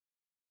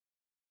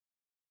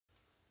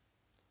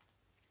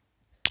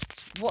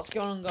What's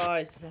going on,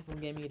 guys? It's F1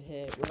 Gaming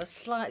here with a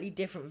slightly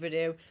different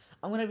video.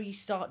 I'm going to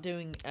start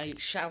doing a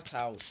shout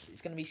out.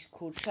 It's going to be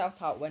called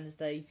Shoutout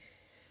Wednesday.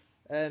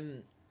 By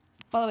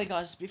the way,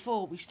 guys,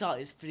 before we start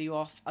this video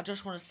off, I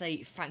just want to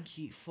say thank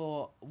you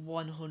for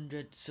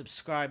 100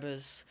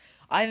 subscribers.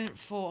 I haven't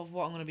thought of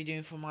what I'm going to be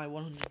doing for my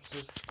 100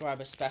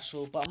 subscriber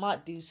special, but I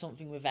might do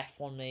something with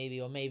F1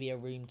 maybe, or maybe a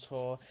room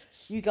tour.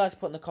 You guys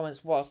put in the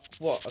comments what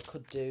I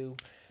could do.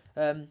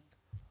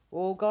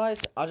 Well,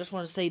 guys, I just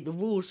want to say the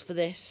rules for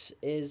this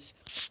is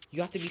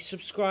you have to be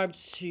subscribed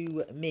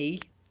to me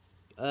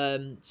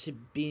to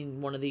be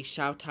in one of these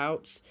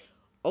shout-outs.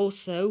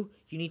 Also,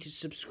 you need to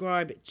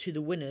subscribe to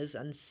the winners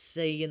and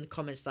say in the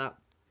comments that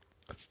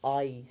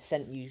I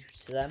sent you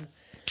to them.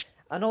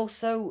 And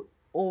also,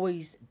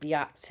 always be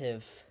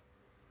active.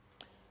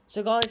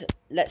 So, guys,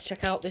 let's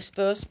check out this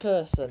first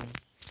person.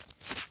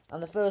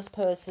 And the first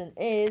person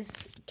is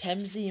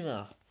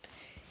Temzima.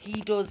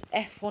 He does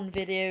F1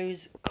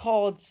 videos,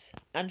 CODs,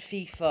 and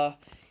FIFA.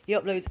 He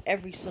uploads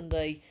every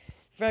Sunday.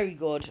 Very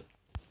good.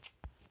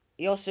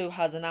 He also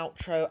has an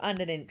outro and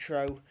an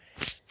intro.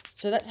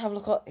 So let's have a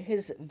look at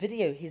his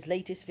video, his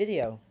latest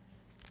video.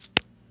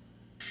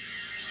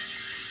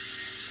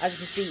 As you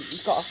can see,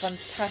 he's got a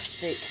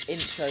fantastic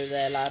intro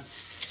there,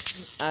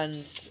 lads.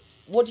 And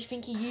what do you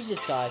think he uses,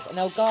 guys? An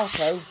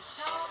Elgato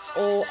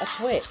or a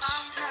Twitch?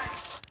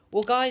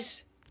 Well,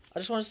 guys, I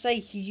just want to say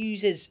he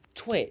uses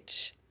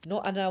Twitch,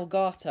 not an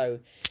Elgato.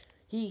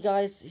 He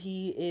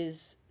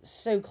is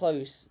so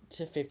close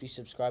to 50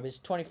 subscribers,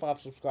 25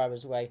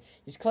 subscribers away.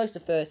 He's close to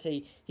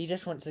 30. He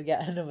just wants to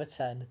get another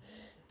 10.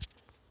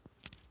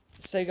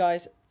 So,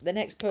 guys, the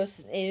next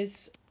person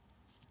is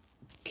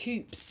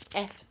Coops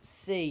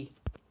FC.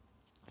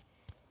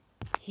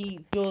 He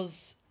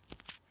does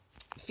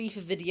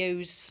FIFA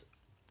videos,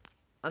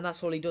 and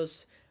that's all he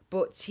does.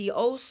 But he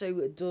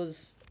also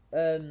does.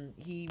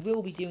 He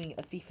will be doing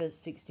a FIFA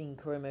 16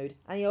 career mode,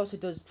 and he also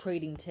does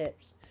trading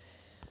tips.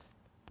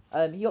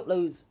 He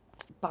uploads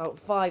about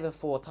 5 or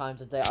 4 times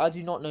a day. I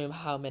do not know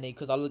how many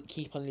because I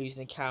keep on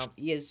losing count.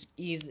 He's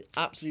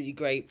absolutely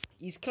great.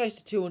 He's close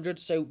to 200,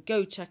 so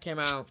go check him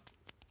out.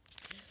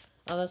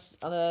 And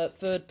the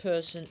third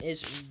person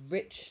is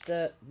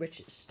Richster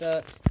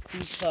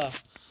FIFA.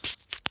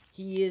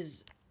 He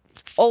is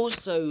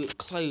also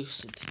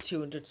close to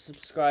 200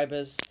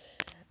 subscribers,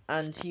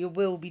 and he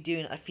will be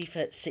doing a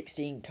FIFA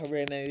 16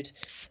 career mode.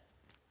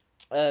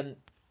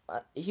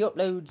 He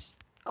uploads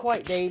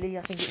quite daily.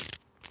 I think it's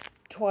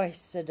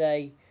twice a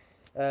day.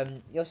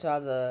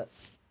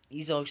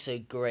 He's also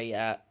great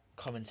at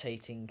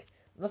commentating.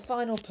 The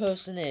final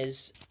person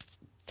is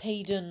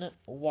Tayden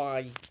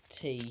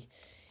YT.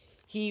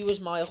 He was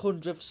my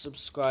 100th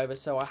subscriber,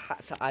 so I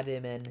had to add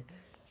him in.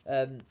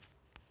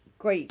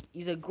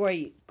 He's a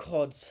great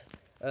COD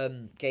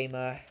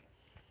gamer.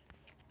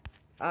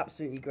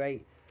 Absolutely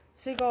great.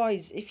 So,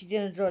 guys, if you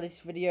did enjoy this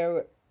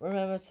video,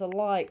 remember to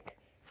like,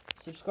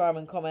 subscribe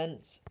and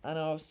comment, and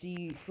I'll see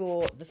you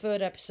for the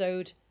third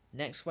episode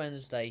next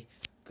Wednesday.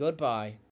 Goodbye.